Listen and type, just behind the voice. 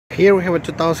Here we have a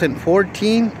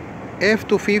 2014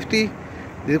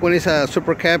 F250. This one is a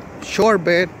super cab short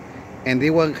bed, and this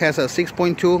one has a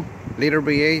 6.2 liter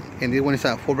V8, and this one is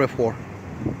a 4x4.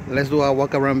 Let's do a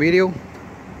walk around video.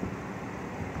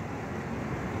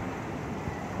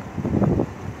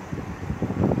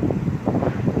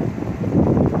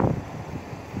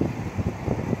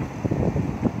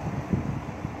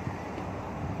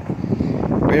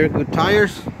 Very good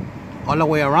tires all the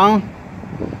way around,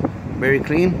 very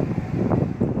clean.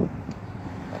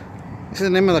 This is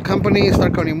the name of the company, Starr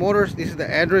County Motors. This is the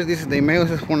address, this is the email,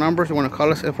 this is phone numbers. You want to call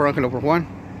us at 4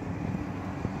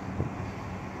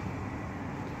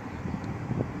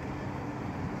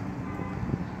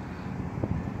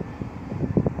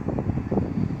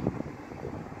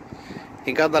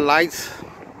 He got the lights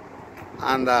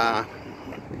on the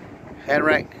head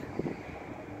rack,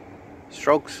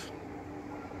 strokes.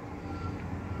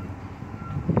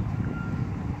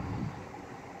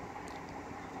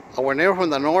 Our neighbor from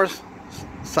the north,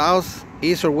 south,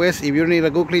 east or west, if you need a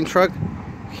good clean truck,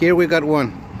 here we got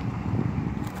one.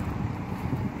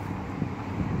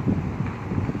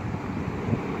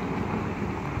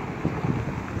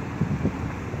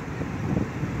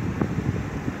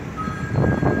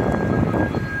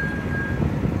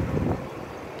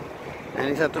 And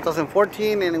it's a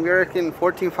 2014 and we're in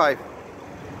 14.5.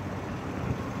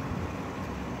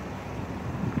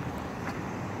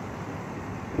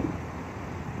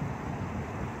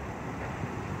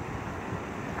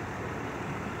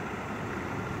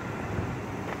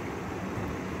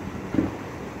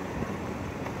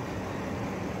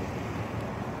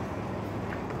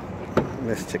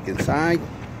 Let's check inside.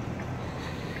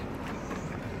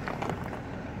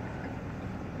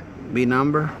 B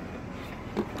number.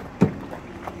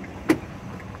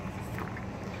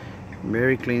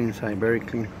 Very clean inside, very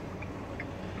clean.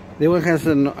 This one has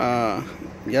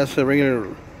just a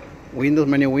regular windows,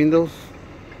 manual windows.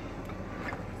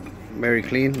 Very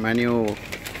clean, manual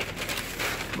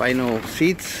vinyl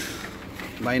seats,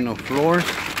 vinyl floors.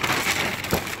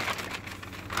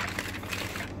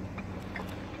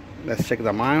 Let's check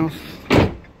the miles.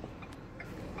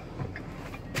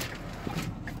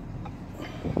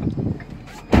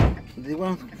 This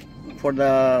one for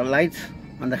the lights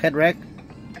on the head rack.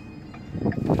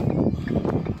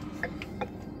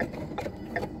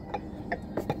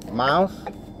 Miles.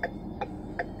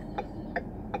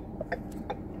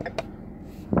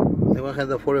 This one has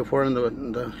the 44 on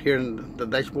the here in the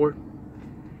dashboard.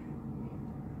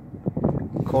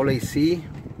 Call AC.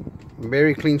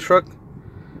 Very clean truck.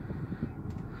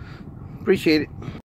 Appreciate it.